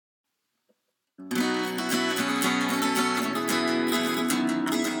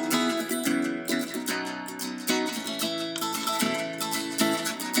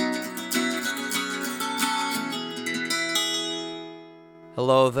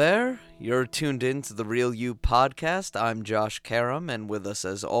Hello there. You're tuned in to the TRU Podcast. I'm Josh Karam, and with us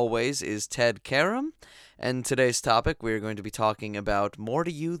as always is Ted Karam. And today's topic, we're going to be talking about more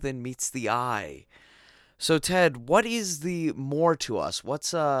to you than meets the eye. So Ted, what is the more to us?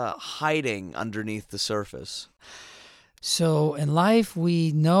 What's hiding underneath the surface? So in life,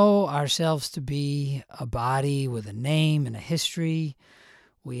 we know ourselves to be a body with a name and a history.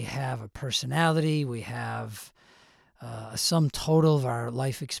 We have a personality. We have a sum total of our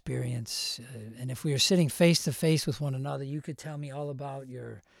life experience. And if we are sitting face to face with one another, you could tell me all about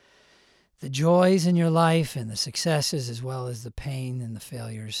the joys in your life and the successes as well as the pain and the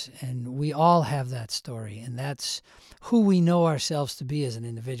failures. And we all have that story. And that's who we know ourselves to be as an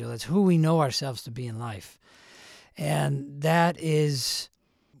individual. That's who we know ourselves to be in life. And that is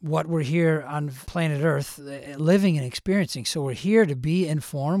what we're here on planet Earth living and experiencing. So we're here to be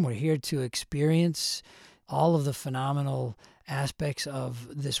informed. We're here to experience all of the phenomenal aspects of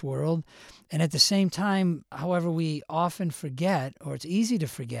this world. And at the same time, however, we often forget, or it's easy to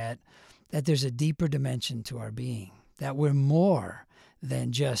forget, that there's a deeper dimension to our being, that we're more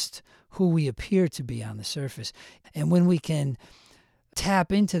than just who we appear to be on the surface. And when we can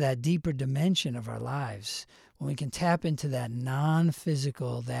tap into that deeper dimension of our lives, when we can tap into that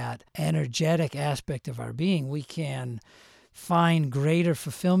non-physical, that energetic aspect of our being, we can find greater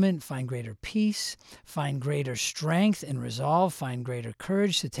fulfillment, find greater peace, find greater strength and resolve, find greater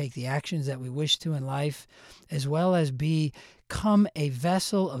courage to take the actions that we wish to in life, as well as become a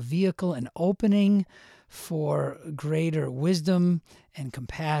vessel, a vehicle, an opening for greater wisdom and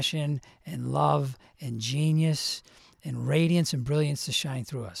compassion and love and genius and radiance and brilliance to shine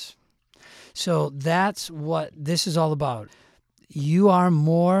through us. So that's what this is all about. You are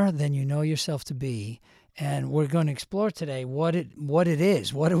more than you know yourself to be. And we're going to explore today what it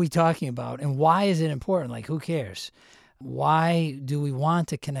is. What are we talking about? And why is it important? Like, who cares? Why do we want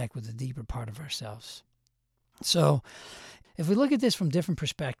to connect with the deeper part of ourselves? So if we look at this from different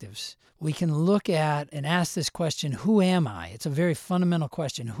perspectives, we can look at and ask this question, who am I? It's a very fundamental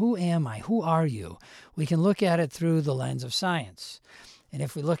question. Who am I? Who are you? We can look at it through the lens of science. And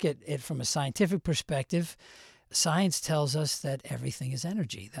if we look at it from a scientific perspective, science tells us that everything is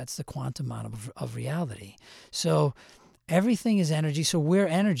energy. That's the quantum model of reality. So everything is energy. So we're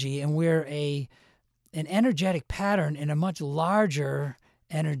energy, and we're an energetic pattern in a much larger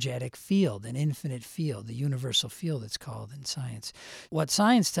energetic field, an infinite field, the universal field it's called in science. What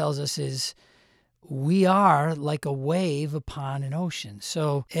science tells us is we are like a wave upon an ocean.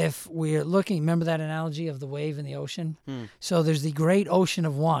 So if we're looking, remember that analogy of the wave in the ocean? So there's the great ocean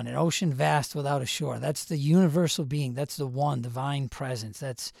of one, an ocean vast without a shore. That's the universal being. That's the one, divine presence.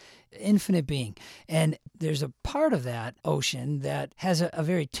 That's infinite being. And there's a part of that ocean that has a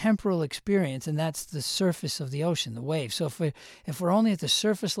very temporal experience, and that's the surface of the ocean, the wave. So if we're only at the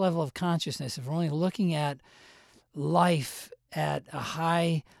surface level of consciousness, if we're only looking at life at a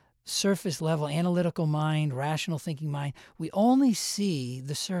high surface level, analytical mind, rational thinking mind, we only see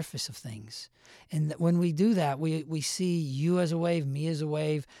the surface of things. And when we do that, we see you as a wave, me as a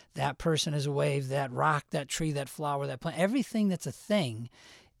wave, that person as a wave, that rock, that tree, that flower, that plant. Everything that's a thing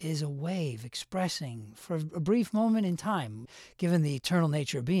is a wave expressing for a brief moment in time, given the eternal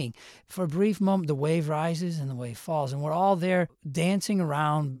nature of being. For a brief moment, the wave rises and the wave falls, and we're all there dancing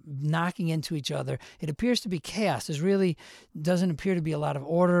around, knocking into each other. It appears to be chaos. There really doesn't appear to be a lot of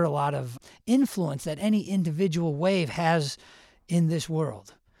order, a lot of influence that any individual wave has in this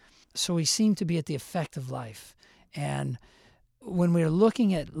world. So we seem to be at the effect of life. And when we're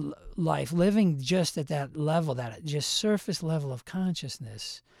looking at life, living just at that level, that just surface level of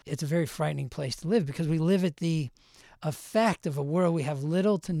consciousness, it's a very frightening place to live because we live at the effect of a world we have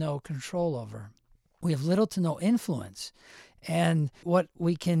little to no control over. We have little to no influence. And what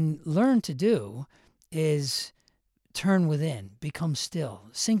we can learn to do is turn within, become still,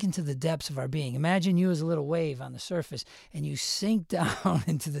 sink into the depths of our being. Imagine you as a little wave on the surface and you sink down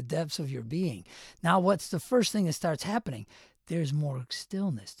into the depths of your being. Now, what's the first thing that starts happening? There's more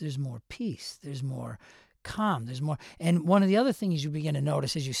stillness, there's more peace, there's more calm, there's more. And one of the other things you begin to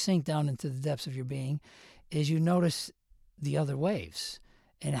notice as you sink down into the depths of your being is you notice the other waves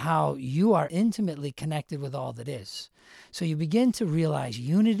and how you are intimately connected with all that is. So you begin to realize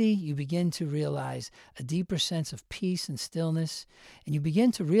unity, you begin to realize a deeper sense of peace and stillness, and you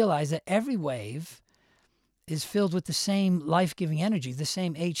begin to realize that every wave is filled with the same life-giving energy, the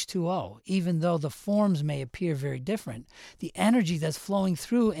same H2O. Even though the forms may appear very different, the energy that's flowing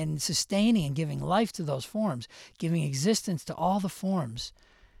through and sustaining and giving life to those forms, giving existence to all the forms,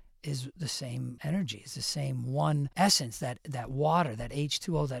 is the same energy. It's the same one essence, that water, that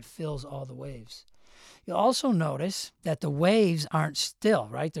H2O that fills all the waves. You'll also notice that the waves aren't still,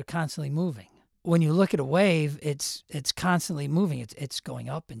 right? They're constantly moving. When you look at a wave, it's constantly moving. It's going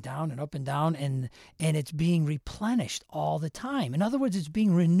up and down and up and down, and it's being replenished all the time. In other words, it's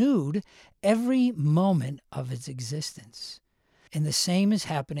being renewed every moment of its existence. And the same is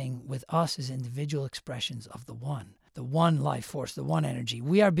happening with us as individual expressions of the one life force, the one energy.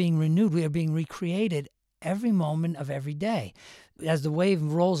 We are being renewed. We are being recreated every moment of every day. As the wave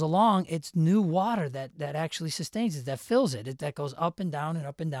rolls along, it's new water that actually sustains it, that fills it, that goes up and down and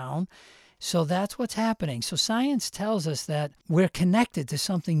up and down. So that's what's happening. So science tells us that we're connected to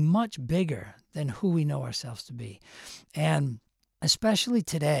something much bigger than who we know ourselves to be. And especially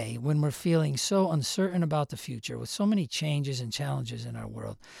today, when we're feeling so uncertain about the future, with so many changes and challenges in our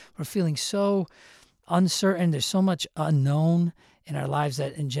world, we're feeling so uncertain. There's so much unknown in our lives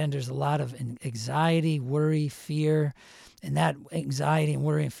that engenders a lot of anxiety, worry, fear. And that anxiety and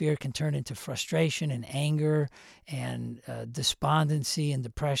worry and fear can turn into frustration and anger and despondency and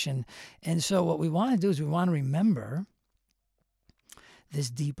depression. And so what we want to do is we want to remember this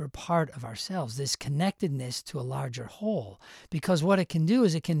deeper part of ourselves, this connectedness to a larger whole. Because what it can do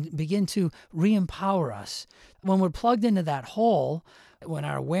is it can begin to re-empower us. When we're plugged into that whole, when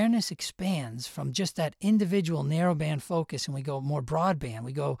our awareness expands from just that individual narrowband focus and we go more broadband,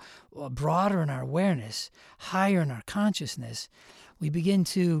 we go broader in our awareness, higher in our consciousness, we begin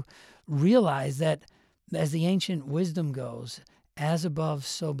to realize that, as the ancient wisdom goes, as above,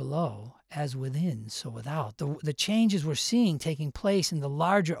 so below, as within, so without. The changes we're seeing taking place in the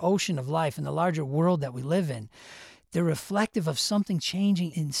larger ocean of life, in the larger world that we live in, they're reflective of something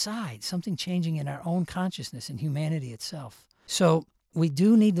changing inside, something changing in our own consciousness and humanity itself. So we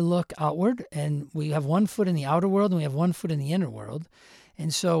do need to look outward, and we have one foot in the outer world and we have one foot in the inner world.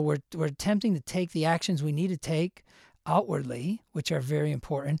 And so we're attempting to take the actions we need to take outwardly, which are very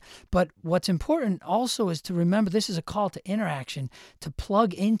important. But what's important also is to remember this is a call to interaction, to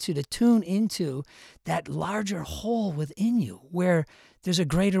plug into, to tune into that larger whole within you, where there's a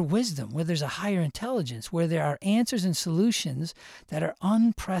greater wisdom, where there's a higher intelligence, where there are answers and solutions that are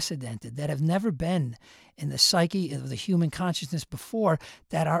unprecedented, that have never been in the psyche of the human consciousness before,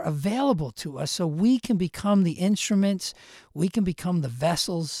 that are available to us so we can become the instruments, we can become the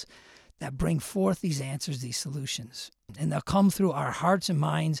vessels that bring forth these answers, these solutions. And they'll come through our hearts and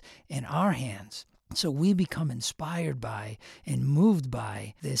minds and our hands. So we become inspired by and moved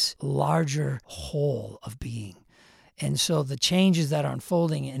by this larger whole of being. And so the changes that are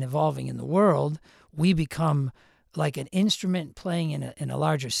unfolding and evolving in the world, we become like an instrument playing in a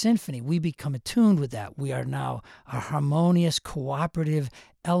larger symphony. We become attuned with that. We are now a harmonious, cooperative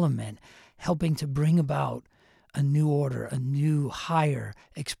element, helping to bring about a new order, a new higher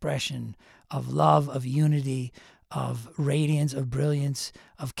expression of love, of unity, of radiance, of brilliance,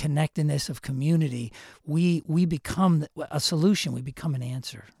 of connectedness, of community. We become a solution. We become an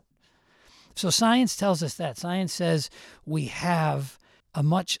answer. So science tells us that. Science says we have a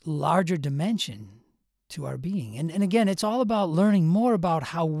much larger dimension to our being. And again, it's all about learning more about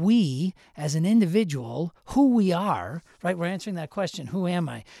how we, as an individual, who we are, right? We're answering that question, who am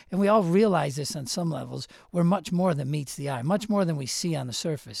I? And we all realize this on some levels. We're much more than meets the eye, much more than we see on the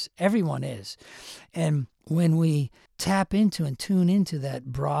surface. Everyone is. And when we tap into and tune into that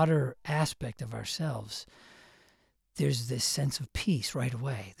broader aspect of ourselves, there's this sense of peace right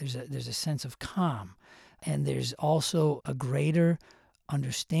away. There's a sense of calm. And there's also a greater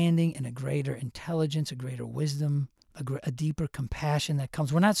understanding and a greater intelligence, a greater wisdom, a deeper compassion that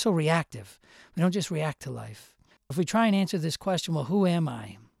comes. We're not so reactive. We don't just react to life. If we try and answer this question, well, who am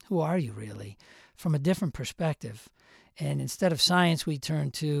I? Who are you really? From a different perspective. And instead of science, we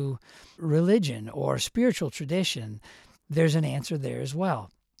turn to religion or spiritual tradition. There's an answer there as well.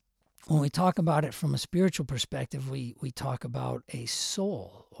 When we talk about it from a spiritual perspective, we talk about a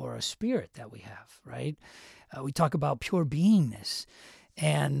soul or a spirit that we have, right? We talk about pure beingness.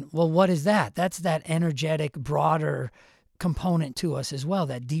 And, well, what is that? That's that energetic, broader component to us as well,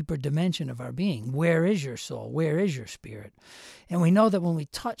 that deeper dimension of our being. Where is your soul? Where is your spirit? And we know that when we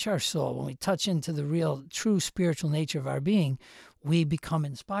touch our soul, when we touch into the real, true spiritual nature of our being, we become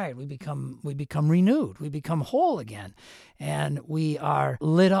inspired, we become renewed, we become whole again. And we are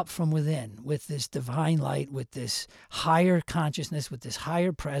lit up from within with this divine light, with this higher consciousness, with this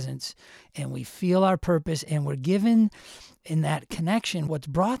higher presence, and we feel our purpose, and we're given in that connection what's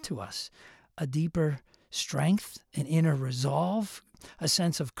brought to us, a deeper strength, an inner resolve, a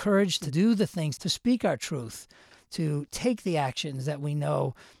sense of courage to do the things, to speak our truth, to take the actions that we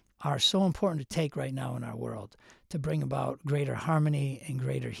know are so important to take right now in our world, to bring about greater harmony and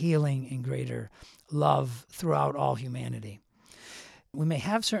greater healing and greater love throughout all humanity. We may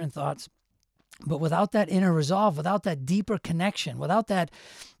have certain thoughts, but without that inner resolve, without that deeper connection, without that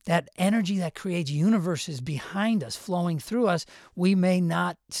energy that creates universes behind us, flowing through us, we may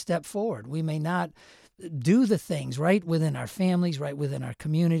not step forward. We may not do the things right within our families, right within our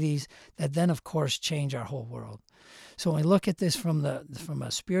communities, that then, of course, change our whole world. So when we look at this from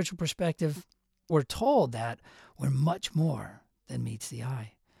a spiritual perspective, we're told that we're much more than meets the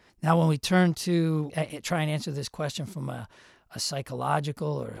eye. Now, when we turn to try and answer this question from a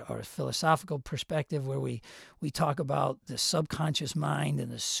psychological or a philosophical perspective, where we talk about the subconscious mind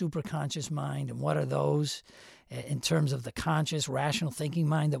and the superconscious mind, and what are those in terms of the conscious, rational thinking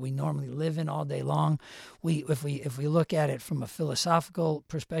mind that we normally live in all day long. If we look at it from a philosophical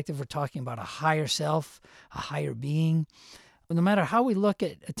perspective, we're talking about a higher self, a higher being. No matter how we look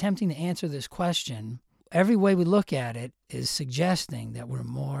at attempting to answer this question, every way we look at it is suggesting that we're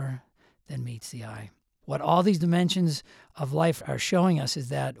more than meets the eye. What all these dimensions of life are showing us is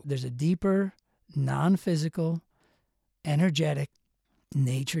that there's a deeper, non-physical, energetic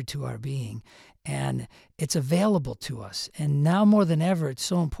nature to our being, and it's available to us. And now more than ever, it's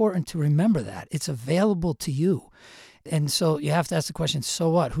so important to remember that. It's available to you. And so you have to ask the question, so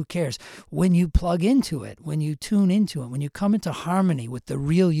what? Who cares? When you plug into it, when you tune into it, when you come into harmony with the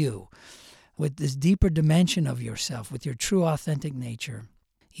real you, with this deeper dimension of yourself, with your true authentic nature,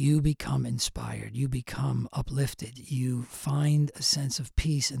 you become inspired, you become uplifted, you find a sense of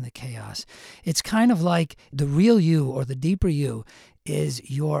peace in the chaos. It's kind of like the real you, or the deeper you, is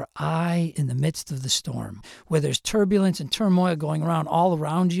your eye in the midst of the storm, where there's turbulence and turmoil going around all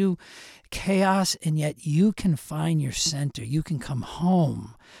around you, chaos, and yet you can find your center. You can come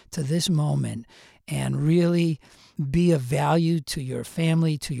home to this moment and really be of value to your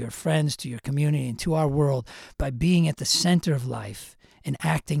family, to your friends, to your community, and to our world by being at the center of life and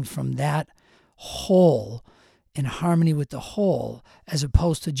acting from that whole, in harmony with the whole, as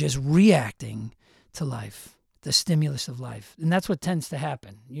opposed to just reacting to life, the stimulus of life. And that's what tends to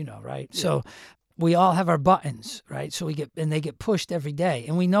happen, right? Yeah. So we all have our buttons, right? So they get pushed every day,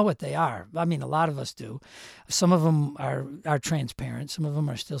 and we know what they are. I mean, a lot of us do. Some of them are transparent. Some of them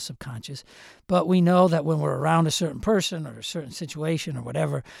are still subconscious. But we know that when we're around a certain person or a certain situation or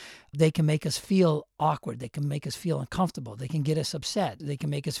whatever, they can make us feel awkward. They can make us feel uncomfortable. They can get us upset. They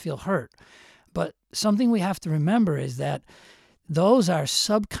can make us feel hurt. But something we have to remember is that those are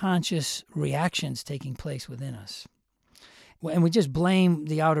subconscious reactions taking place within us. And we just blame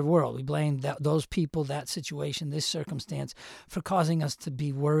the outer world. We blame those people, that situation, this circumstance, for causing us to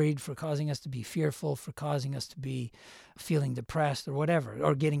be worried, for causing us to be fearful, for causing us to be feeling depressed or whatever,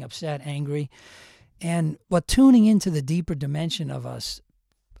 or getting upset, angry. And what tuning into the deeper dimension of us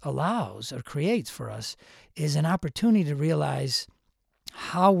allows or creates for us is an opportunity to realize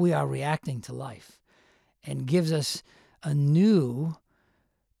how we are reacting to life, and gives us a new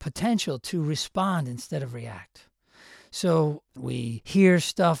potential to respond instead of react. So we hear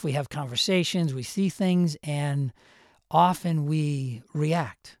stuff, we have conversations, we see things, and often we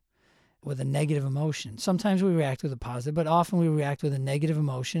react with a negative emotion. Sometimes we react with a positive, but often we react with a negative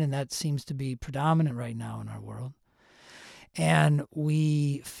emotion, and that seems to be predominant right now in our world. And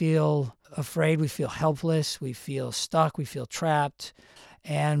we feel afraid, we feel helpless, we feel stuck, we feel trapped.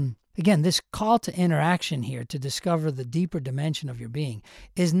 And again, this call to interaction here, to discover the deeper dimension of your being,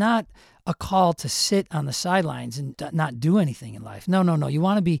 is not a call to sit on the sidelines and not do anything in life. No. You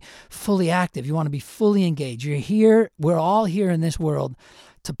want to be fully active. You want to be fully engaged. You're here. We're all here in this world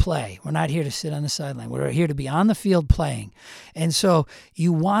to play. We're not here to sit on the sideline. We're here to be on the field playing. And so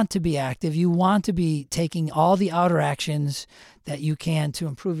you want to be active. You want to be taking all the outer actions that you can to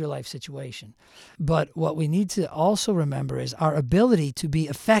improve your life situation. But what we need to also remember is our ability to be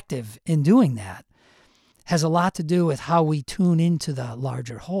effective in doing that has a lot to do with how we tune into the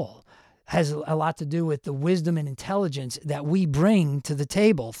larger whole. Has a lot to do with the wisdom and intelligence that we bring to the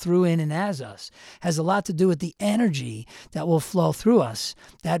table through, in, and as us. Has a lot to do with the energy that will flow through us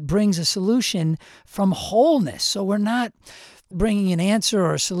that brings a solution from wholeness. So we're not bringing an answer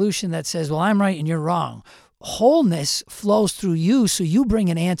or a solution that says, well, I'm right and you're wrong. Wholeness flows through you, so you bring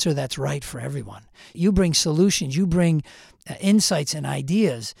an answer that's right for everyone. You bring solutions, you bring insights and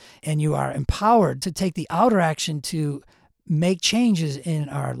ideas, and you are empowered to take the outer action to make changes in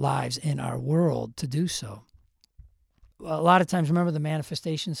our lives, in our world, to do so. A lot of times, remember the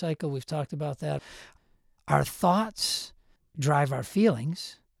manifestation cycle? We've talked about that. Our thoughts drive our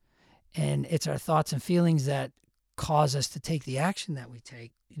feelings, And it's our thoughts and feelings that cause us to take the action that we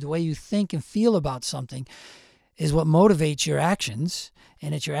take. The way you think and feel about something is what motivates your actions,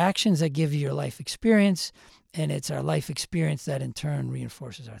 and it's your actions that give you your life experience, and it's our life experience that in turn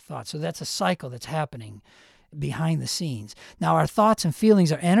reinforces our thoughts. So that's a cycle that's happening behind the scenes. Now, our thoughts and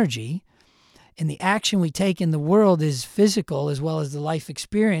feelings are energy, and the action we take in the world is physical as well as the life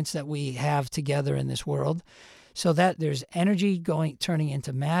experience that we have together in this world. So that there's energy turning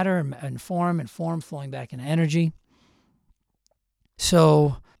into matter and form flowing back into energy.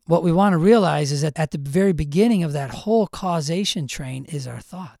 So what we want to realize is that at the very beginning of that whole causation train is our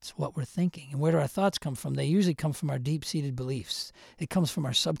thoughts, what we're thinking. And where do our thoughts come from? They usually come from our deep-seated beliefs. It comes from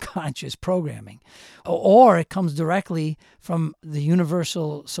our subconscious programming. Or it comes directly from the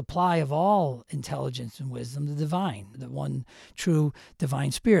universal supply of all intelligence and wisdom, the divine, the one true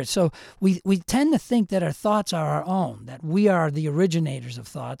divine spirit. So we tend to think that our thoughts are our own, that we are the originators of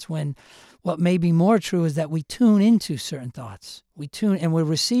thoughts, when what may be more true is that we tune into certain thoughts. We tune, and we're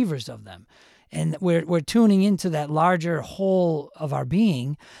receivers of them. And we're tuning into that larger whole of our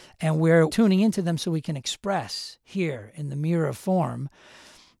being, and we're tuning into them so we can express here in the mirror of form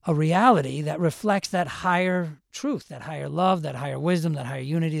a reality that reflects that higher truth, that higher love, that higher wisdom, that higher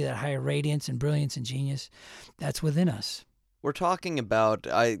unity, that higher radiance and brilliance and genius that's within us. We're talking about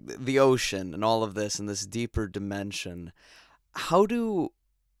the ocean and all of this and this deeper dimension. How do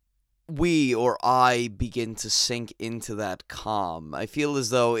we or I begin to sink into that calm? I feel as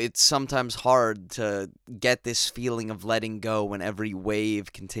though it's sometimes hard to get this feeling of letting go when every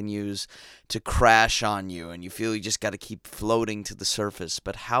wave continues to crash on you and you feel you just got to keep floating to the surface.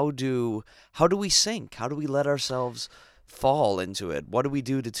 But how do we sink? How do we let ourselves fall into it? What do we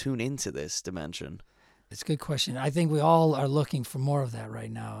do to tune into this dimension? It's a good question. I think we all are looking for more of that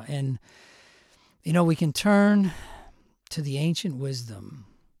right now. And, we can turn to the ancient wisdom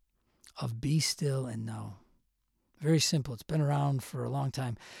of be still and know. Very simple. It's been around for a long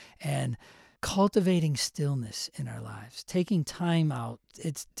time. And cultivating stillness in our lives, taking time out.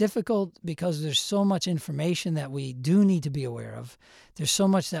 It's difficult because there's so much information that we do need to be aware of. There's so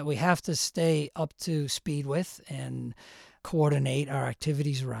much that we have to stay up to speed with and coordinate our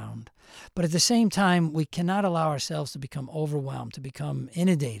activities around. But at the same time, we cannot allow ourselves to become overwhelmed, to become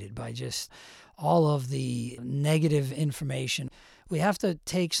inundated by just all of the negative information. We have to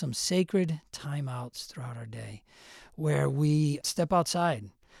take some sacred timeouts throughout our day where we step outside,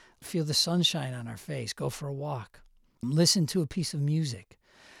 feel the sunshine on our face, go for a walk, listen to a piece of music.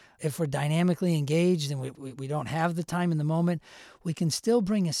 If we're dynamically engaged and we don't have the time in the moment, we can still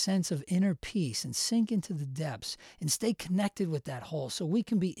bring a sense of inner peace and sink into the depths and stay connected with that whole, so we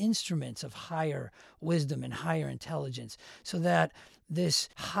can be instruments of higher wisdom and higher intelligence, so that this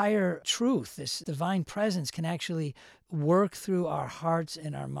higher truth, this divine presence can actually work through our hearts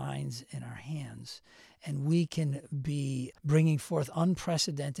and our minds and our hands. And we can be bringing forth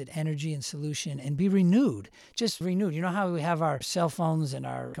unprecedented energy and solution and be renewed, just renewed. You know how we have our cell phones and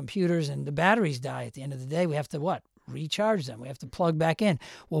our computers and the batteries die at the end of the day? We have to what? Recharge them. We have to plug back in.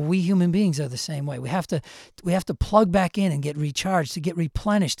 Well, we human beings are the same way. We have to plug back in and get recharged, to get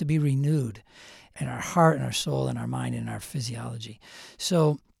replenished, to be renewed in our heart and our soul and our mind and our physiology.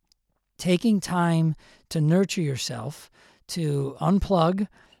 So taking time to nurture yourself, to unplug.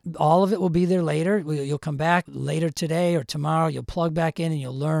 All of it will be there later. You'll come back later today or tomorrow. You'll plug back in and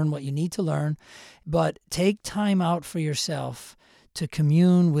you'll learn what you need to learn. But take time out for yourself to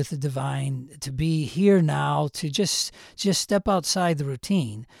commune with the divine, to be here now, to just step outside the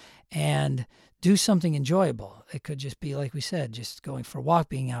routine and do something enjoyable. It could just be, like we said, just going for a walk,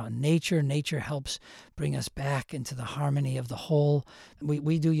 being out in nature. Nature helps bring us back into the harmony of the whole.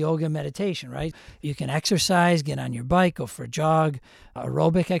 We do yoga and meditation, right? You can exercise, get on your bike, go for a jog,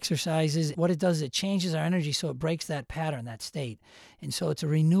 aerobic exercises. What it does is it changes our energy so it breaks that pattern, that state. And so it's a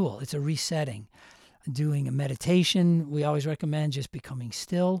renewal, it's a resetting. Doing a meditation, we always recommend just becoming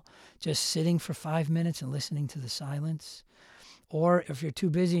still, just sitting for 5 minutes and listening to the silence. Or if you're too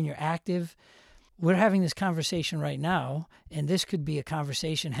busy and you're active, we're having this conversation right now, and this could be a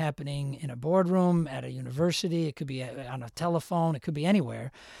conversation happening in a boardroom, at a university, it could be on a telephone, it could be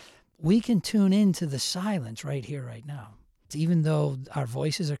anywhere. We can tune into the silence right here, right now. Even though our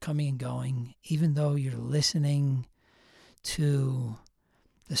voices are coming and going, even though you're listening to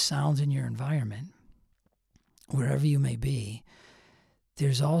the sounds in your environment, wherever you may be,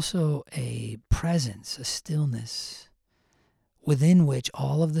 there's also a presence, a stillness within which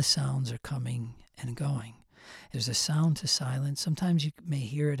all of the sounds are coming and going. There's a sound to silence. Sometimes you may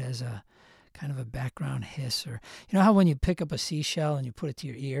hear it as a kind of a background hiss, or you know how when you pick up a seashell and you put it to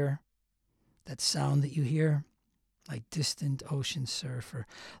your ear, that sound that you hear? like distant ocean surf or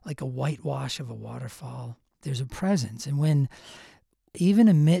like a whitewash of a waterfall. There's a presence. And when, even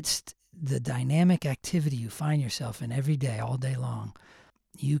amidst the dynamic activity you find yourself in every day, all day long,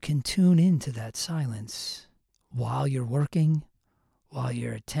 you can tune into that silence while you're working, while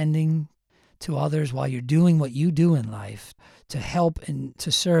you're attending to others, while you're doing what you do in life to help and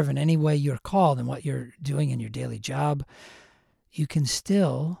to serve in any way you're called and what you're doing in your daily job. You can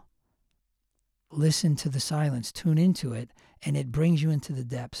still listen to the silence, tune into it, and it brings you into the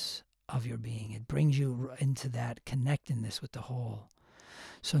depths of your being. It brings you into that connectedness with the whole.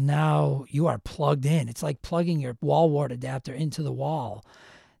 So now you are plugged in. It's like plugging your wall wart adapter into the wall,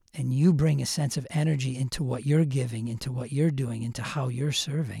 and you bring a sense of energy into what you're giving, into what you're doing, into how you're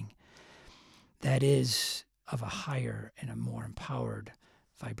serving. That is of a higher and a more empowered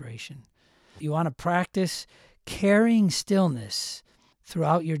vibration. You want to practice carrying stillness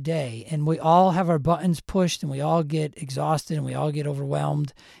throughout your day. And we all have our buttons pushed, and we all get exhausted, and we all get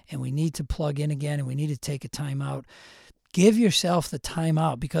overwhelmed, and we need to plug in again, and we need to take a time out. Give yourself the time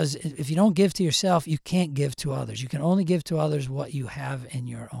out, because if you don't give to yourself, you can't give to others. You can only give to others what you have in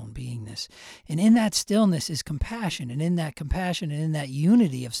your own beingness. And in that stillness is compassion. And in that compassion and in that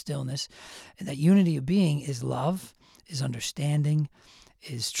unity of stillness and that unity of being is love, is understanding,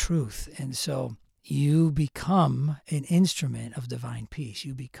 is truth. And so you become an instrument of divine peace.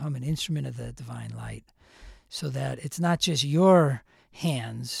 You become an instrument of the divine light, so that it's not just your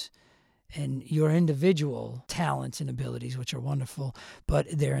hands and your individual talents and abilities, which are wonderful, but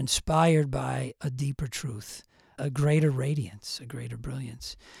they're inspired by a deeper truth, a greater radiance, a greater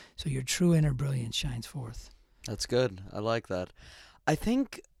brilliance. So your true inner brilliance shines forth. That's good. I like that. I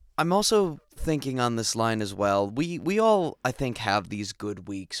think I'm also thinking on this line as well. We all, I think, have these good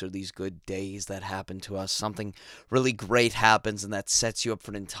weeks or these good days that happen to us. Something really great happens, and that sets you up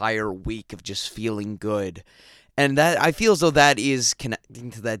for an entire week of just feeling good. And that, I feel as though that is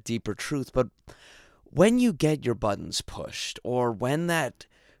connecting to that deeper truth. But when you get your buttons pushed, or when that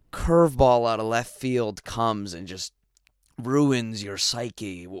curveball out of left field comes and just ruins your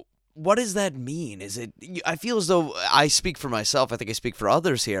psyche, what does that mean? Is it? I feel as though, I speak for myself, I think I speak for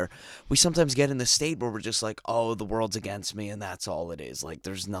others here, we sometimes get in this state where we're just like, oh, the world's against me, and that's all it is. Like,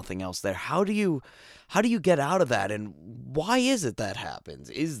 there's nothing else there. How do you get out of that, and why is it that happens?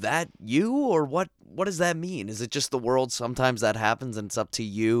 Is that you, or what does that mean? Is it just the world sometimes that happens, and it's up to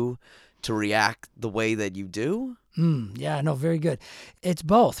you to react the way that you do? Yeah, no, very good. It's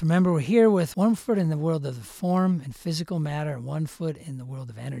both. Remember, we're here with one foot in the world of the form and physical matter and one foot in the world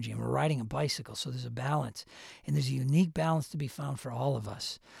of energy. And we're riding a bicycle, so there's a balance. And there's a unique balance to be found for all of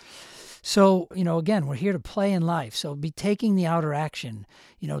us. So, again, we're here to play in life. So be taking the outer action,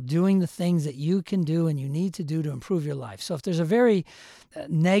 doing the things that you can do and you need to do to improve your life. So if there's a very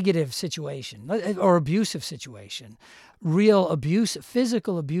negative situation or abusive situation, real abuse,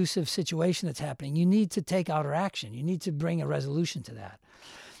 physical abusive situation that's happening, you need to take outer action. You need to bring a resolution to that.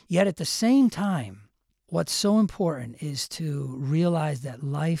 Yet at the same time, what's so important is to realize that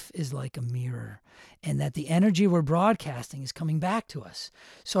life is like a mirror, and that the energy we're broadcasting is coming back to us.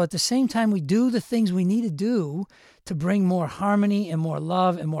 So at the same time, we do the things we need to do to bring more harmony and more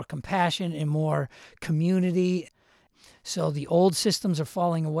love and more compassion and more community. So the old systems are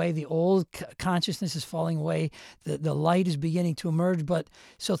falling away. The old consciousness is falling away. The light is beginning to emerge. But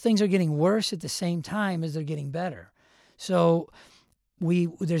so things are getting worse at the same time as they're getting better. So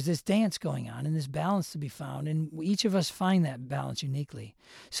there's this dance going on and this balance to be found, and each of us find that balance uniquely.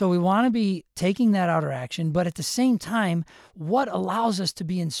 So we want to be taking that outer action, but at the same time, what allows us to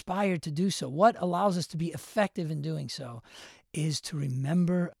be inspired to do so, what allows us to be effective in doing so, is to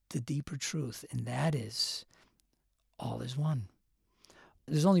remember the deeper truth, and that is all is one.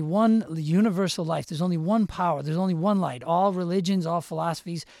 There's only one universal life. There's only one power. There's only one light. All religions, all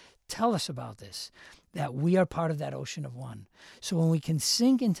philosophies tell us about this, that we are part of that ocean of one. So when we can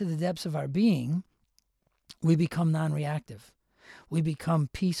sink into the depths of our being, we become non-reactive. We become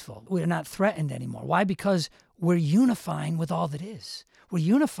peaceful. We're not threatened anymore. Why? Because we're unifying with all that is. We're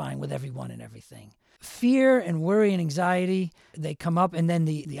unifying with everyone and everything. Fear and worry and anxiety, they come up, and then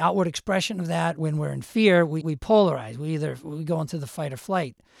the outward expression of that, when we're in fear, we polarize. We go into the fight or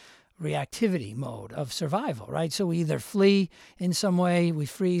flight reactivity mode of survival, right? So we either flee in some way, we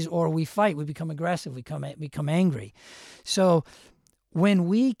freeze, or we fight. We become aggressive, we become angry. So when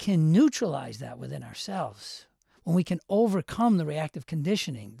we can neutralize that within ourselves, when we can overcome the reactive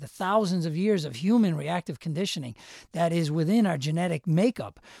conditioning, the thousands of years of human reactive conditioning that is within our genetic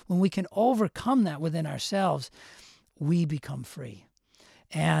makeup, when we can overcome that within ourselves, we become free.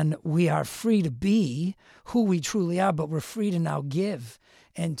 And we are free to be who we truly are, but we're free to now give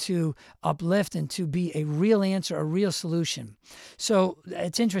and to uplift and to be a real answer, a real solution. So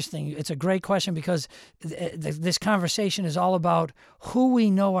it's interesting. It's a great question because this conversation is all about who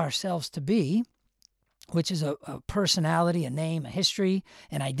we know ourselves to be, which is a personality, a name, a history,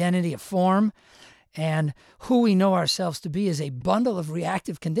 an identity, a form. And who we know ourselves to be is a bundle of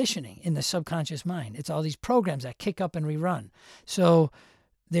reactive conditioning in the subconscious mind. It's all these programs that kick up and rerun. So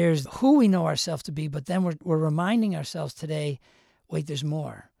there's who we know ourselves to be, but then we're reminding ourselves today, wait, there's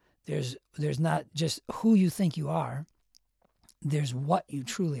more. There's not just who you think you are. There's what you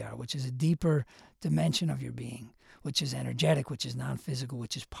truly are, which is a deeper dimension of your being, which is energetic, which is non-physical,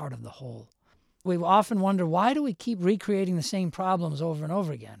 which is part of the whole. We often wonder, why do we keep recreating the same problems over and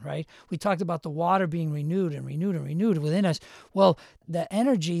over again, right? We talked about the water being renewed and renewed and renewed within us. Well, the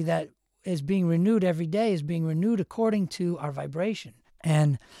energy that is being renewed every day is being renewed according to our vibration.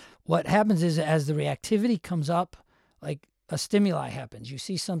 And what happens is as the reactivity comes up, like a stimuli happens. You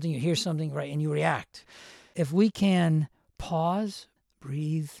see something, you hear something, right, and you react. If we can pause,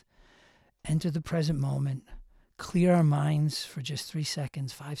 breathe, enter the present moment, clear our minds for just 3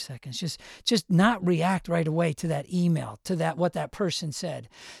 seconds, 5 seconds. Just not react right away to that email, to that what that person said,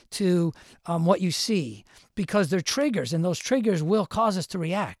 to what you see, because they're triggers, and those triggers will cause us to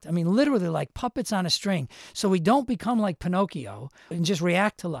react. I mean, literally like puppets on a string. So we don't become like Pinocchio and just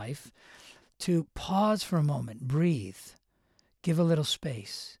react to life. To pause for a moment, breathe, give a little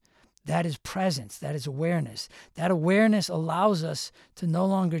space. That is presence. That is awareness. That awareness allows us to no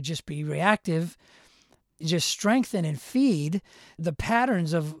longer just be reactive, just strengthen and feed the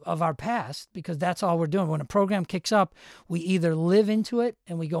patterns of our past, because that's all we're doing. When a program kicks up, we either live into it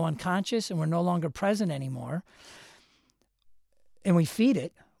and we go unconscious and we're no longer present anymore, and we feed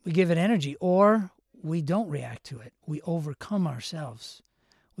it, we give it energy, or we don't react to it. We overcome ourselves.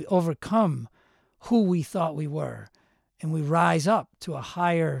 We overcome who we thought we were, and we rise up to a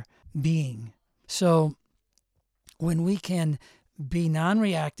higher being. So when we can be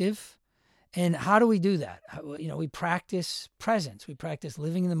non-reactive, and how do we do that? We practice presence. We practice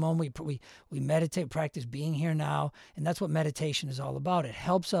living in the moment. We meditate, practice being here now. And that's what meditation is all about. It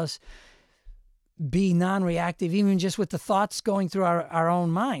helps us be non-reactive, even just with the thoughts going through our own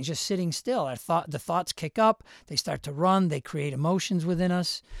minds, just sitting still. The thoughts kick up, they start to run, they create emotions within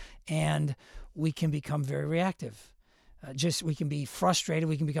us, and we can become very reactive. We can be frustrated,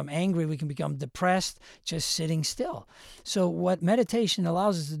 we can become angry, we can become depressed, just sitting still. So what meditation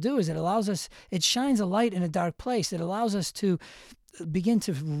allows us to do is it shines a light in a dark place. It allows us to begin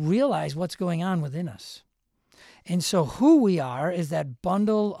to realize what's going on within us. And so who we are is that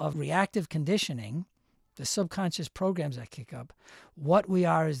bundle of reactive conditioning, the subconscious programs that kick up. What we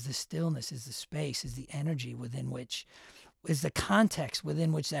are is the stillness, is the space, is the energy within which, is the context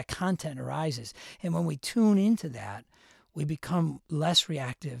within which that content arises. And when we tune into that, we become less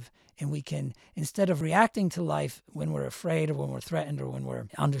reactive, and we can, instead of reacting to life when we're afraid or when we're threatened or when we're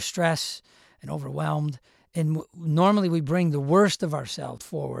under stress and overwhelmed, and normally we bring the worst of ourselves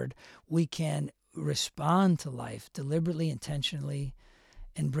forward, we can respond to life deliberately, intentionally,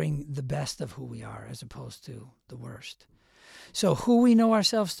 and bring the best of who we are as opposed to the worst. So who we know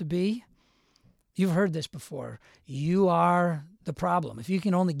ourselves to be, you've heard this before. You are the problem. If you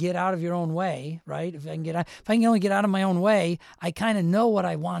can only get out of your own way, right? If I can only get out of my own way, I kind of know what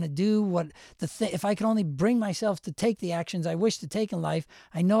I want to do. If I could only bring myself to take the actions I wish to take in life,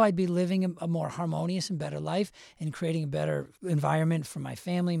 I know I'd be living a more harmonious and better life and creating a better environment for my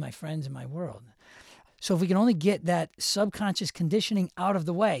family, my friends, and my world. So if we can only get that subconscious conditioning out of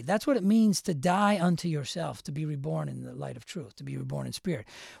the way, that's what it means to die unto yourself, to be reborn in the light of truth, to be reborn in spirit.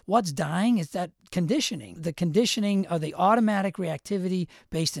 What's dying is that conditioning, the conditioning of the automatic reactivity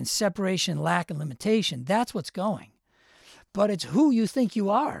based in separation, lack, and limitation. That's what's going. But it's who you think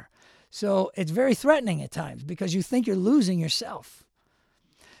you are. So it's very threatening at times because you think you're losing yourself.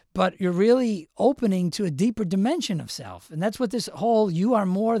 But you're really opening to a deeper dimension of self. And that's what this whole you are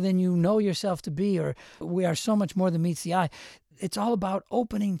more than you know yourself to be, or we are so much more than meets the eye. It's all about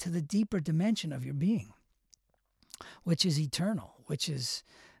opening to the deeper dimension of your being, which is eternal, which is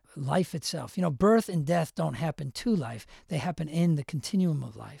life itself. Birth and death don't happen to life. They happen in the continuum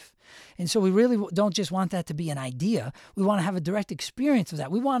of life. And so we really don't just want that to be an idea. We want to have a direct experience of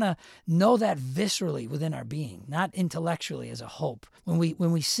that. We want to know that viscerally within our being, not intellectually as a hope. When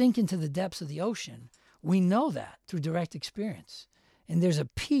we sink into the depths of the ocean, we know that through direct experience. And there's a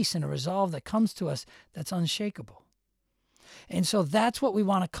peace and a resolve that comes to us that's unshakable. And so that's what we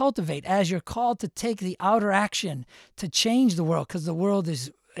want to cultivate as you're called to take the outer action to change the world, because the world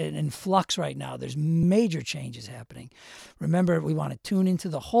is in flux right now. There's major changes happening. Remember, we want to tune into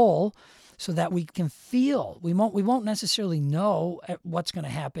the whole. so that we can feel. We won't necessarily know what's going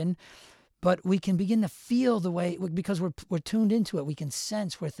to happen, but we can begin to feel the way, because we're tuned into it. We can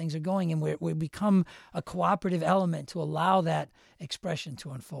sense where things are going, and we become a cooperative element to allow that expression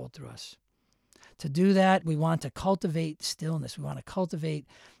to unfold through us. To do that, we want to cultivate stillness. We want to cultivate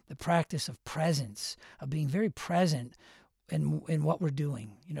the practice of presence, of being very present in what we're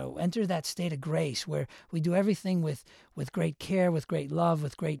doing. Enter that state of grace where we do everything with great care, with great love,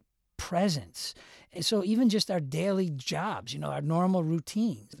 with great presence. And so even just our daily jobs, our normal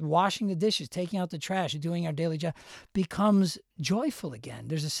routines, washing the dishes, taking out the trash, doing our daily job becomes joyful again.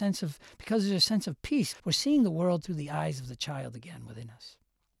 Because there's a sense of peace. We're seeing the world through the eyes of the child again within us.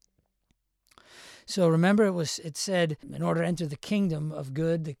 So remember, it said, in order to enter the kingdom of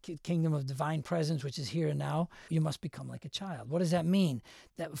good, the kingdom of divine presence, which is here and now, you must become like a child. What does that mean?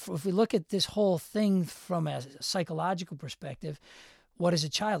 That if we look at this whole thing from a psychological perspective, what is a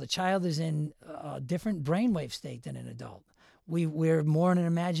child? A child is in a different brainwave state than an adult. We're more in an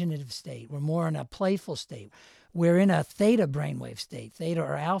imaginative state. We're more in a playful state. We're in a theta brainwave state, theta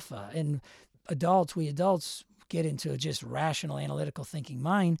or alpha. And we adults get into just rational, analytical thinking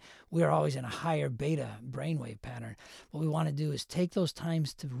mind. We're always in a higher beta brainwave pattern. What we want to do is take those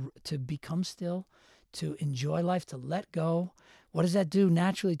times to become still, to enjoy life, to let go. What does that do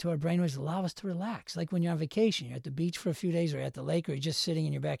naturally to our brainwaves? Allow us to relax. Like when you're on vacation, you're at the beach for a few days, or you're at the lake, or you're just sitting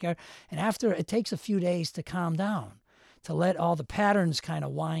in your backyard. And after, it takes a few days to calm down, to let all the patterns kind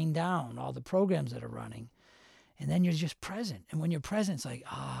of wind down, all the programs that are running. And then you're just present. And when you're present, it's like,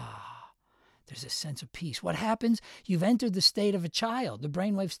 there's a sense of peace. What happens? You've entered the state of a child, the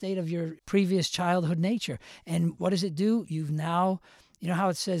brainwave state of your previous childhood nature. And what does it do? You've now, how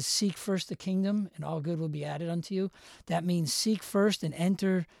it says, seek first the kingdom and all good will be added unto you? That means seek first and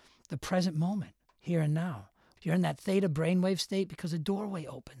enter the present moment, here and now. You're in that theta brainwave state because a doorway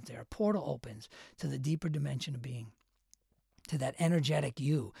opens there, a portal opens to the deeper dimension of being, to that energetic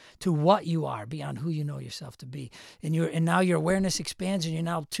you, to what you are beyond who you know yourself to be. And now your awareness expands, and you're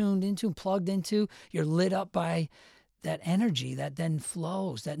now tuned into and plugged into, you're lit up by that energy that then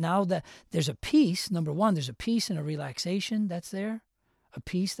flows. That now that there's a peace, number one, there's a peace and a relaxation that's there, a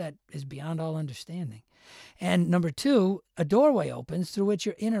peace that is beyond all understanding. And number two, a doorway opens through which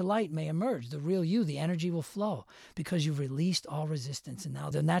your inner light may emerge. The real you, the energy will flow because you've released all resistance, and now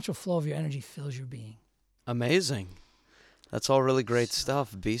the natural flow of your energy fills your being. Amazing. That's all really great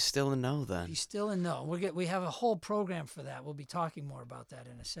stuff. Be still and know then. Be still and know. We have a whole program for that. We'll be talking more about that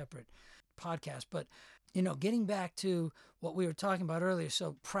in a separate podcast. But, getting back to what we were talking about earlier.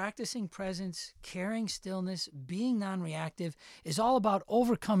 So practicing presence, carrying stillness, being non-reactive is all about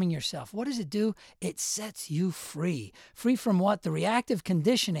overcoming yourself. What does it do? It sets you free. Free from what? The reactive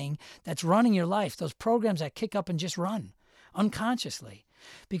conditioning that's running your life, those programs that kick up and just run unconsciously.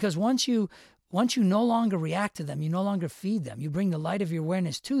 Because once you no longer react to them, you no longer feed them, you bring the light of your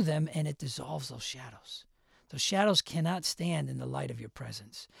awareness to them, and it dissolves those shadows. Those shadows cannot stand in the light of your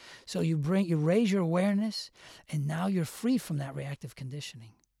presence. So you raise your awareness, and now you're free from that reactive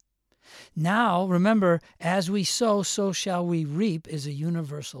conditioning. Now, remember, as we sow, so shall we reap is a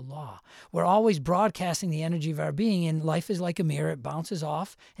universal law. We're always broadcasting the energy of our being, and life is like a mirror. It bounces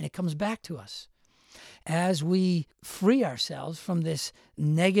off, and it comes back to us. As we free ourselves from this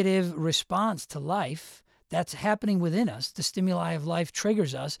negative response to life that's happening within us, the stimuli of life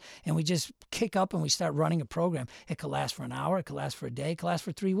triggers us, and we just kick up and we start running a program. It could last for an hour, it could last for a day, it could last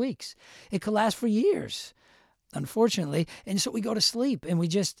for 3 weeks. It could last for years, unfortunately. And so we go to sleep, and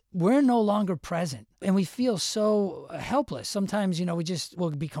we're no longer present, and we feel so helpless. Sometimes,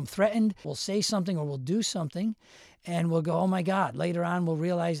 we'll become threatened. We'll say something or we'll do something, and we'll go, oh my God. Later on, we'll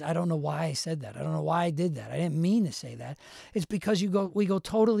realize, I don't know why I said that. I don't know why I did that. I didn't mean to say that. It's because we go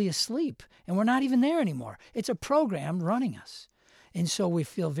totally asleep, and we're not even there anymore. It's a program running us. And so we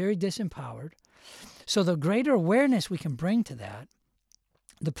feel very disempowered. So the greater awareness we can bring to that,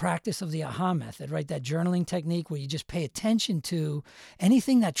 the practice of the AHA method, right? That journaling technique where you just pay attention to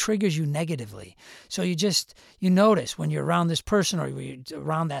anything that triggers you negatively. So you notice when you're around this person, or you're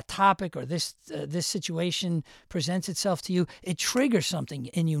around that topic, or this situation presents itself to you, it triggers something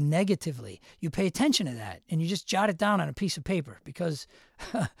in you negatively. You pay attention to that, and you just jot it down on a piece of paper, because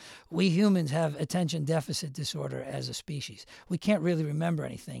we humans have attention deficit disorder as a species. We can't really remember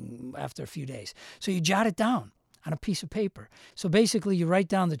anything after a few days. So you jot it down on a piece of paper. So basically you write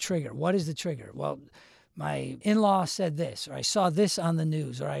down the trigger. What is the trigger? Well, my in-law said this, or I saw this on the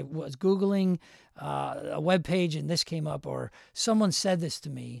news, or I was Googling a web page and this came up, or someone said this to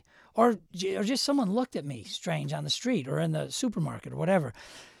me, or just someone looked at me strange on the street or in the supermarket or whatever.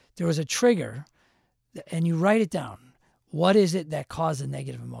 There was a trigger, and you write it down. What is it that caused the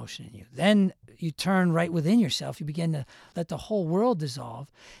negative emotion in you? Then you turn right within yourself. You begin to let the whole world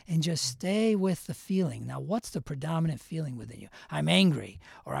dissolve and just stay with the feeling. Now, what's the predominant feeling within you? I'm angry,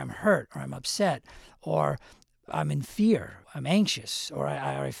 or I'm hurt, or I'm upset, or I'm in fear, I'm anxious, or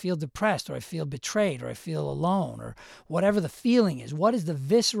I feel depressed, or I feel betrayed, or I feel alone, or whatever the feeling is. What is the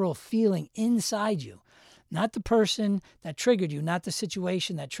visceral feeling inside you? Not the person that triggered you, not the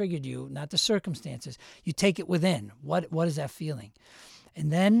situation that triggered you, not the circumstances. You take it within. What is that feeling?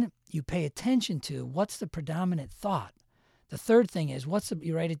 And then you pay attention to what's the predominant thought. The third thing is,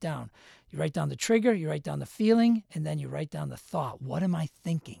 you write it down. You write down the trigger, you write down the feeling, and then you write down the thought. What am I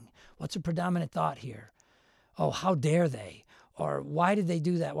thinking? What's the predominant thought here? Oh, how dare they? Or why did they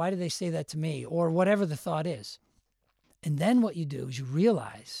do that? Why did they say that to me? Or whatever the thought is. And then what you do is you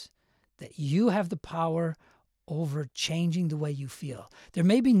realize that you have the power over changing the way you feel. There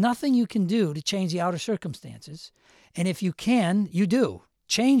may be nothing you can do to change the outer circumstances. And if you can, you do.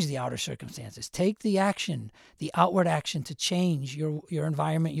 Change the outer circumstances. Take the action, the outward action to change your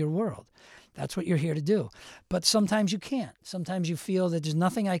environment, your world. That's what you're here to do. But sometimes you can't. Sometimes you feel that there's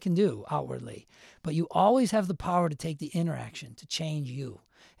nothing I can do outwardly. But you always have the power to take the inner action, to change you.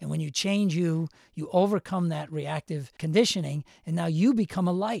 And when you change you overcome that reactive conditioning, and now you become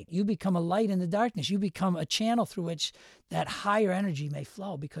a light. You become a light in the darkness. You become a channel through which that higher energy may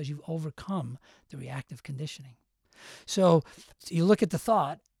flow because you've overcome the reactive conditioning. So you look at the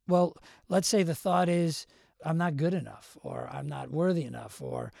thought. Well, let's say the thought is, I'm not good enough, or I'm not worthy enough,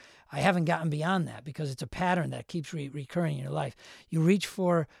 or I haven't gotten beyond that, because it's a pattern that keeps recurring in your life. You reach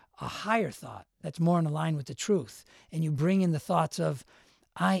for a higher thought that's more in line with the truth, and you bring in the thoughts of,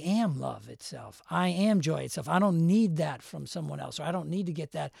 I am love itself. I am joy itself. I don't need that from someone else, or I don't need to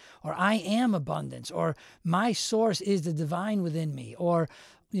get that, or I am abundance, or my source is the divine within me, or,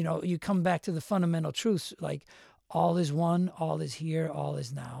 you come back to the fundamental truths like all is one, all is here, all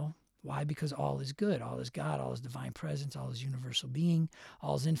is now. Why? Because all is good, all is God, all is divine presence, all is universal being,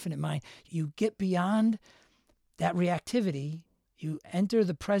 all is infinite mind. You get beyond that reactivity. You enter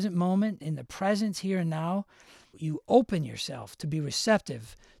the present moment in the presence here and now. You open yourself to be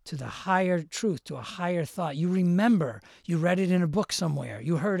receptive to the higher truth, to a higher thought. You remember, you read it in a book somewhere.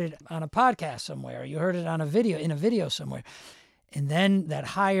 You heard it on a podcast somewhere. You heard it on in a video somewhere. And then that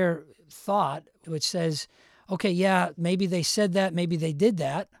higher thought, which says, okay, yeah, maybe they said that, maybe they did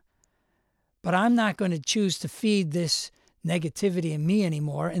that, but I'm not going to choose to feed this negativity in me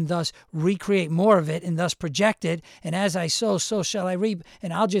anymore, and thus recreate more of it, and thus project it. And as I sow, so shall I reap.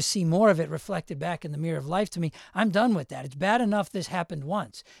 And I'll just see more of it reflected back in the mirror of life to me. I'm done with that. It's bad enough this happened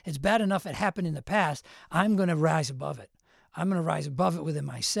once. It's bad enough it happened in the past. I'm going to rise above it. I'm going to rise above it within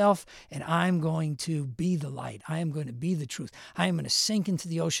myself, and I'm going to be the light. I am going to be the truth. I am going to sink into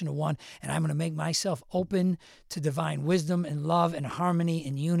the ocean of one, and I'm going to make myself open to divine wisdom and love and harmony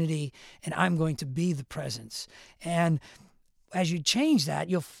and unity, and I'm going to be the presence. And as you change that,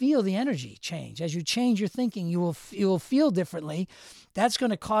 you'll feel the energy change. As you change your thinking, you will feel differently. That's going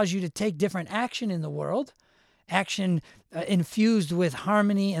to cause you to take different action in the world, action infused with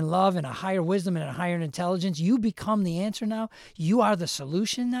harmony and love and a higher wisdom and a higher intelligence. You become the answer now. You are the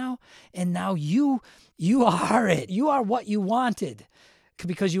solution now. And now you are it. You are what you wanted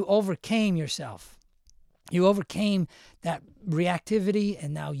because you overcame yourself. You overcame that reactivity,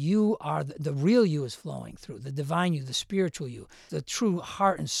 and now you are the real you is flowing through. The divine you, the spiritual you, the true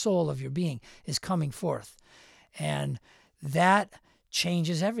heart and soul of your being is coming forth. And that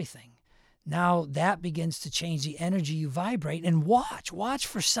changes everything. Now that begins to change the energy you vibrate. And watch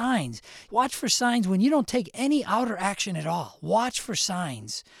for signs. Watch for signs when you don't take any outer action at all. Watch for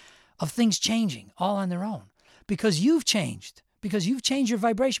signs of things changing all on their own because you've changed. Because you've changed your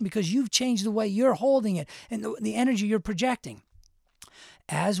vibration, because you've changed the way you're holding it and the energy you're projecting.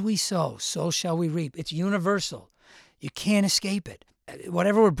 As we sow, so shall we reap. It's universal. You can't escape it.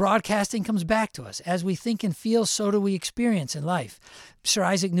 Whatever we're broadcasting comes back to us. As we think and feel, so do we experience in life. Sir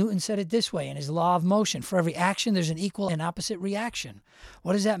Isaac Newton said it this way in his law of motion. For every action, there's an equal and opposite reaction.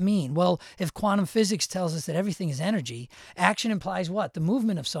 What does that mean? Well, if quantum physics tells us that everything is energy, action implies what? The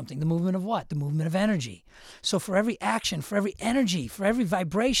movement of something. The movement of what? The movement of energy. So for every action, for every energy, for every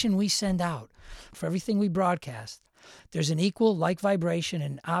vibration we send out, for everything we broadcast, there's an equal, like vibration,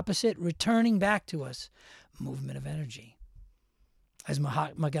 and opposite returning back to us, movement of energy. As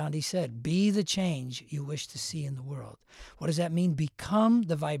Mahatma Gandhi said, be the change you wish to see in the world. What does that mean? Become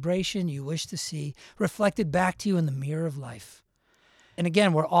the vibration you wish to see reflected back to you in the mirror of life. And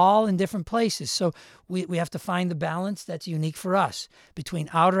again, we're all in different places. So we have to find the balance that's unique for us between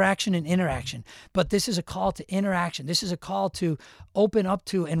outer action and inner action. But this is a call to interaction. This is a call to open up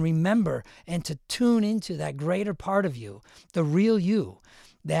to and remember and to tune into that greater part of you, the real you,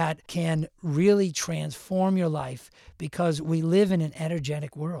 that can really transform your life, because we live in an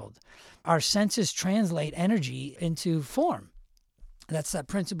energetic world. Our senses translate energy into form. That's that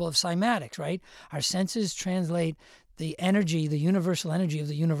principle of cymatics, right? Our senses translate the energy, the universal energy of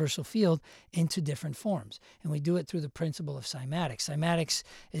the universal field, into different forms. And we do it through the principle of cymatics. Cymatics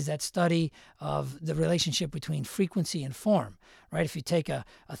is that study of the relationship between frequency and form, right? If you take a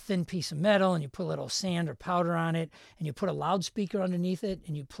thin piece of metal and you put a little sand or powder on it, and you put a loudspeaker underneath it,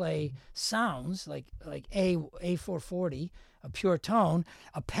 and you play sounds like A440, a pure tone,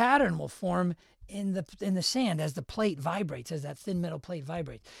 a pattern will form in the sand as the plate vibrates, as that thin metal plate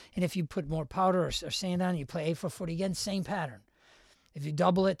vibrates. And if you put more powder or sand on it, you play A440 again, same pattern. If you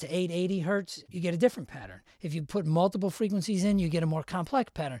double it to 880 hertz, you get a different pattern. If you put multiple frequencies in, you get a more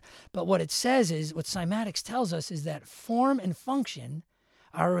complex pattern. But what it says is, what cymatics tells us is that form and function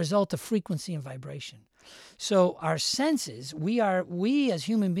are a result of frequency and vibration. So our senses, we as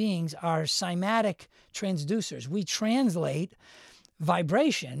human beings are cymatic transducers. We translate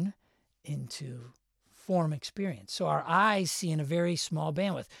vibration into form experience. So our eyes see in a very small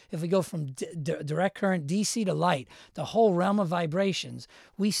bandwidth. If we go from direct current DC to light, the whole realm of vibrations,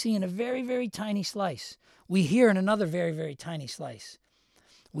 we see in a very, very tiny slice. We hear in another very, very tiny slice.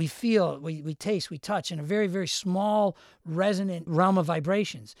 We feel, we taste, we touch in a very, very small resonant realm of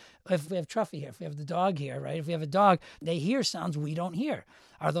vibrations. If we have Truffy here, if we have the dog here, right? If we have a dog, they hear sounds we don't hear.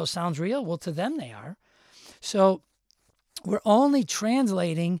 Are those sounds real? Well, to them they are. So we're only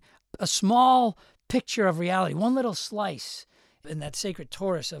translating a small picture of reality, one little slice in that sacred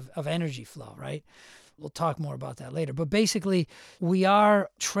torus of energy flow, right? We'll talk more about that later. But basically, we are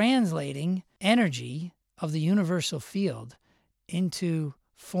translating energy of the universal field into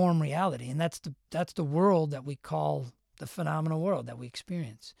form reality. And that's the world that we call the phenomenal world that we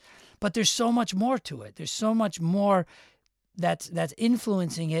experience. But there's so much more to it. There's so much more that's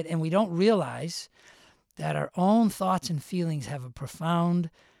influencing it, and we don't realize that our own thoughts and feelings have a profound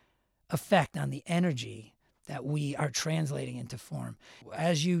effect on the energy that we are translating into form.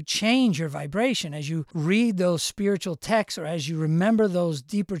 As you change your vibration, as you read those spiritual texts, or as you remember those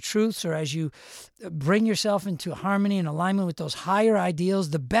deeper truths, or as you bring yourself into harmony and alignment with those higher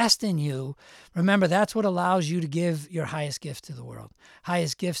ideals, the best in you, remember that's what allows you to give your highest gifts to the world,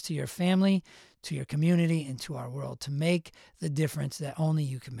 highest gifts to your family, to your community, and to our world, to make the difference that only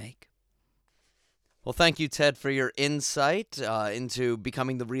you can make. Well, thank you, Ted, for your insight into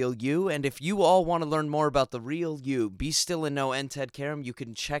becoming the real you. And if you all want to learn more about the real you, Be Still and Know, and Ted Karam, you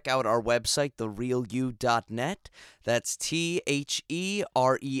can check out our website, therealyou.net. That's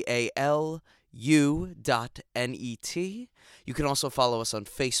ThereaLU.net. You can also follow us on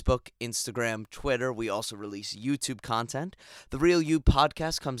Facebook, Instagram, Twitter. We also release YouTube content. The Real You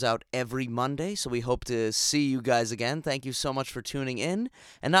Podcast comes out every Monday, so we hope to see you guys again. Thank you so much for tuning in,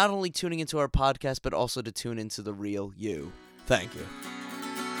 and not only tuning into our podcast, but also to tune into The Real You. Thank you.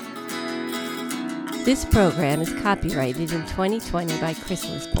 This program is copyrighted in 2020 by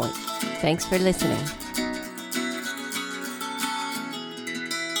Chrysalis Point. Thanks for listening.